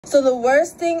So the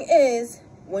worst thing is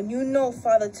when you know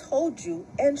Father told you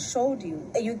and showed you.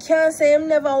 And you can't say him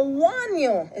never warn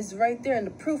you. It's right there in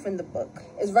the proof in the book.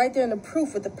 It's right there in the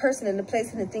proof with the person and the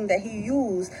place and the thing that he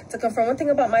used to confirm. One thing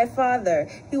about my father,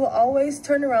 he will always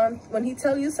turn around when he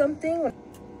tell you something.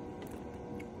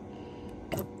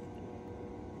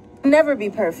 Never be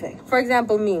perfect. For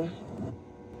example, me.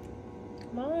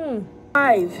 Mom.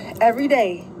 5 every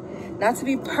day. Not to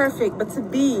be perfect, but to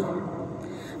be.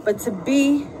 But to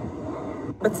be.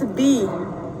 But to be.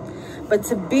 But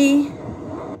to be.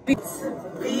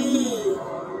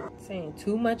 Saying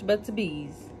too much but to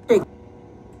bees.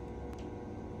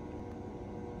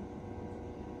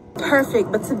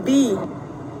 Perfect, but to be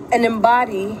and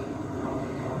embody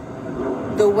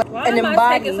the way. Why am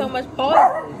I taking so much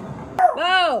pauses?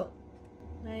 Whoa!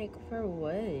 Like, for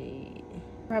what?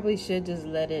 Probably should just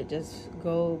let it just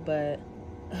go, but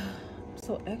I'm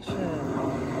so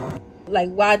extra.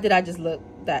 Like, why did I just look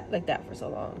like that for so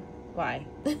long? Why?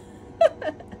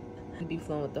 Be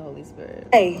flowing with the Holy Spirit.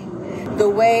 Hey, the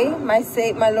way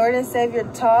my Lord and Savior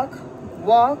talk,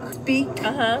 walk, speak,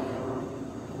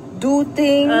 do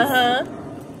things,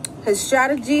 his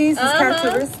strategies, his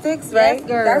characteristics, right? Yes,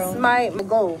 girl. That's my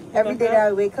goal. Every day that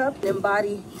I wake up,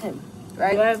 embody him,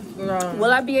 right? Yes, girl.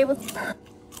 Will I be able to?